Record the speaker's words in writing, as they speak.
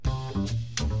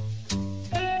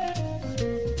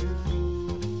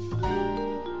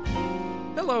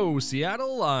Hello,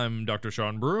 Seattle. I'm Dr.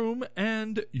 Sean Broom,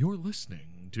 and you're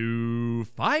listening to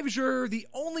Fivesier, the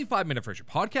only 5-minute Frasier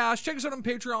podcast. Check us out on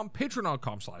Patreon,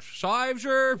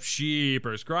 patreon.com/Fivesier,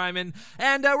 Sheepers Grimin',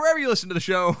 and wherever you listen to the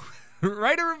show,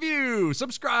 write a review,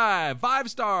 subscribe, 5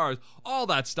 stars, all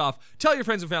that stuff. Tell your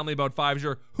friends and family about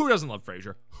Fivesier. Who doesn't love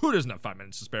Frasier? Who doesn't have 5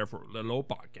 minutes to spare for a little old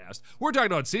podcast? We're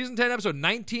talking about Season 10, Episode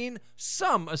 19,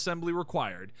 Some Assembly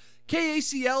Required.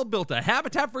 KACL built a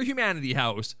Habitat for Humanity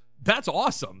house. That's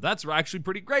awesome. That's actually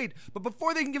pretty great. But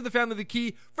before they can give the family the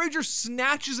key, Frasier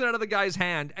snatches it out of the guy's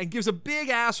hand and gives a big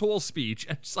asshole speech.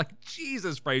 And it's like,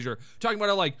 Jesus, Frasier. Talking about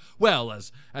it like, well,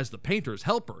 as the painter's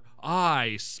helper,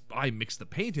 I mixed the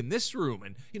paint in this room.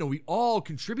 And, we all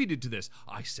contributed to this.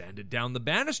 I sanded down the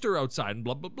banister outside and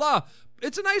blah, blah, blah.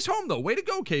 It's a nice home, though. Way to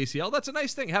go, KCL. That's a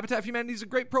nice thing. Habitat for Humanity is a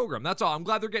great program. That's all. I'm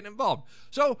glad they're getting involved.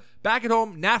 So, back at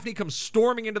home, Daphne comes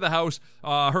storming into the house.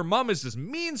 Her mom is this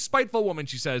mean, spiteful woman,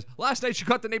 she says. Last night, she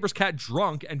caught the neighbor's cat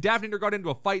drunk, and Daphne and her got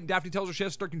into a fight, and Daphne tells her she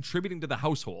has to start contributing to the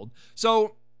household.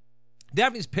 So,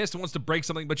 Daphne's pissed and wants to break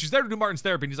something, but she's there to do Martin's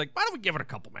therapy, and he's like, why don't we give it a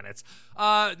couple minutes?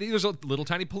 There's a little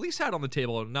tiny police hat on the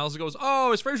table, and Niles goes,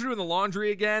 oh, is Frasier doing the laundry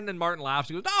again? And Martin laughs.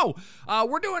 He goes, no,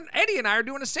 Eddie and I are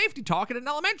doing a safety talk at an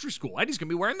elementary school. Eddie's going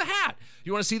to be wearing the hat.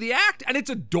 You want to see the act? And it's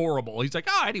adorable. He's like,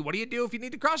 oh, Eddie, what do you do if you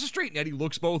need to cross the street? And Eddie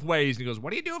looks both ways, and he goes, what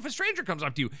do you do if a stranger comes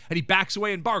up to you? And he backs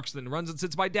away and barks, then runs and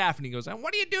sits by Daphne. He goes, and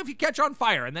what do you do if you catch on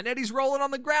fire? And then Eddie's rolling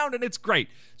on the ground, and it's great.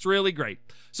 It's really great.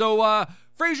 So,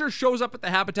 Frasier shows up at the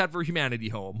Habitat for Humanity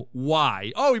home.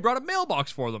 Why? Oh, he brought a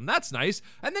mailbox for them. That's nice.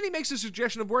 And then he makes a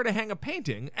suggestion of where to hang a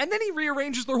painting, and then he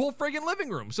rearranges their whole friggin' living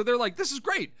room. So they're like, this is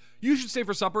great. You should stay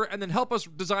for supper and then help us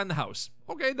design the house.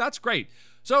 Okay, that's great.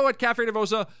 So at Cafe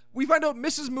Nervosa, we find out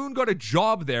Mrs. Moon got a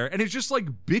job there and is just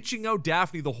like bitching out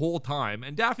Daphne the whole time.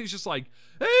 And Daphne's just like,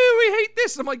 hey, we hate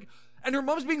this. And I'm like, and her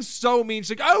mom's being so mean.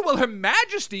 She's like, oh, well, Her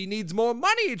Majesty needs more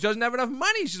money. She doesn't have enough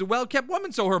money. She's a well-kept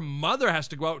woman, so her mother has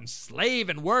to go out and slave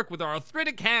and work with her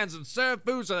arthritic hands and serve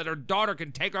food so that her daughter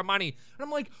can take her money. And I'm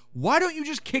like, why don't you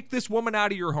just kick this woman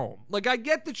out of your home? Like, I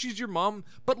get that she's your mom,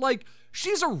 but, like,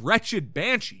 she's a wretched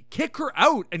banshee. Kick her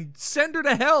out and send her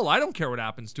to hell. I don't care what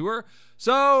happens to her.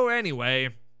 So, anyway,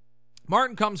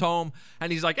 Martin comes home,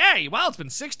 and he's like, hey, well, it's been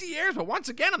 60 years, but once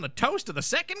again, I'm the toast of the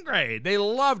 2nd grade. They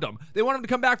loved him. They want him to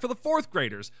come back for the 4th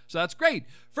graders, so that's great.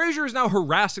 Frasier is now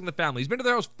harassing the family. He's been to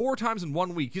their house 4 times in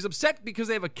 1 week. He's upset because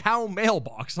they have a cow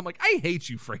mailbox. I'm like, I hate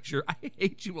you, Frasier. I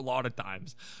hate you a lot of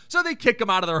times. So they kick him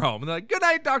out of their home, and they're like, good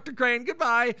night, Dr. Crane,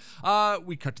 goodbye.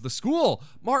 We cut to the school.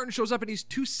 Martin shows up, and he's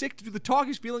too sick to do the talk.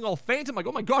 He's feeling all faint. I'm like,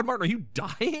 oh my God, Martin, are you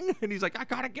dying? And he's like, I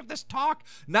gotta give this talk.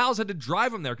 Niles had to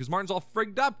drive him there because Martin's all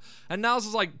frigged up, and Niles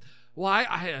is like, well,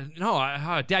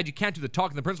 Dad, you can't do the talk.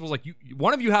 And the principal's like,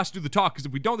 one of you has to do the talk, because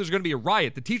if we don't, there's going to be a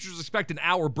riot. The teachers expect an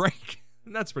hour break.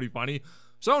 And that's pretty funny.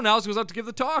 So Niles goes up to give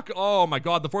the talk. Oh my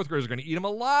God, the 4th graders are going to eat him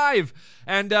alive.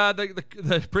 And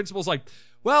the principal's like,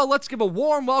 well, let's give a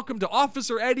warm welcome to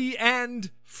Officer Eddie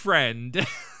and friend.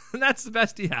 And that's the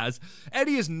best he has.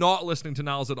 Eddie is not listening to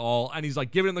Niles at all, and he's like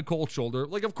giving him the cold shoulder.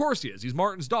 Like, of course he is. He's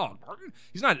Martin's dog. Martin?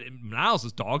 He's not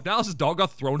Niles' dog. Niles' dog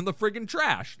got thrown in the friggin'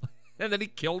 trash. And then he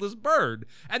killed his bird.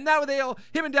 And now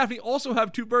him and Daphne also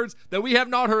have 2 birds that we have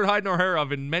not heard hide nor hair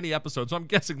of in many episodes, so I'm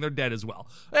guessing they're dead as well.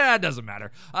 It doesn't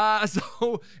matter.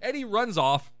 So Eddie runs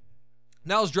off.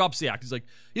 Niles drops the act. He's like,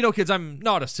 kids, I'm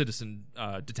not a citizen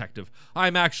detective.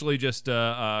 I'm actually just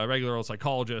a regular old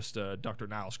psychologist, Dr.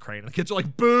 Niles Crane. And the kids are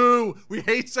like, boo! We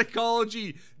hate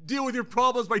psychology. Deal with your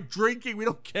problems by drinking. We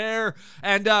don't care.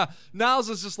 And Niles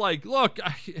is just like, look,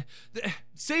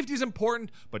 safety is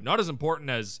important, but not as important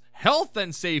as health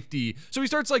and safety. So he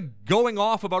starts like going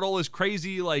off about all his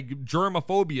crazy like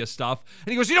germophobia stuff.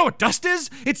 And he goes, you know what dust is?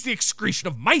 It's the excretion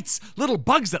of mites, little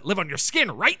bugs that live on your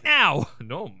skin right now.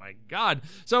 And oh my God.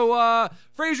 So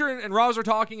Frasier and Roz are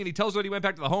talking, and he tells her that he went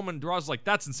back to the home, and Roz is like,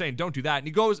 that's insane, don't do that.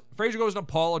 And Frasier goes and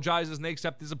apologizes, and they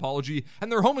accept his apology,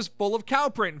 and their home is full of cow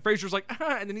print. And Frasier's like,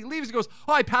 and then he leaves. He goes,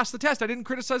 oh, I passed the test. I didn't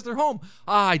criticize their home.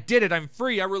 I did it. I'm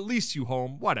free. I release you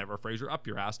home. Whatever, Frasier, up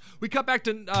your ass. We cut back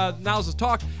to Niles'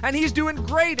 talk, and he's doing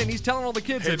great, and he's telling all the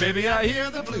kids, hey, baby, I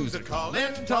hear the blues are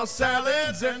calling, tossed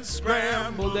salads and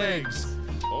scrambled eggs.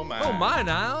 Oh, my,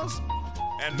 Niles.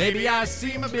 And maybe I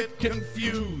seem a bit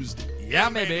confused. Yeah,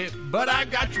 maybe, but I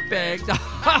got you pegged.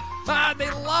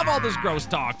 They love all this gross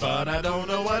talk. But I don't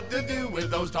know what to do with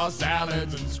those tossed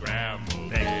salads and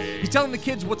scrambled eggs. He's telling the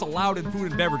kids what's allowed in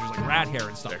food and beverages, like rat hair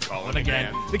and stuff. They're calling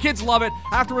again. The kids love it.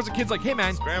 Afterwards, the kid's like, hey,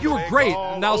 man, you were great.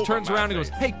 And Niles turns around and goes,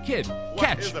 hey, kid,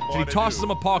 catch. And he tosses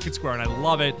him a pocket square, and I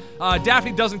love it.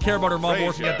 Daphne doesn't care about her mom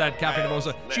working at that Cafe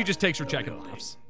Nervosa. She just takes her check and laughs.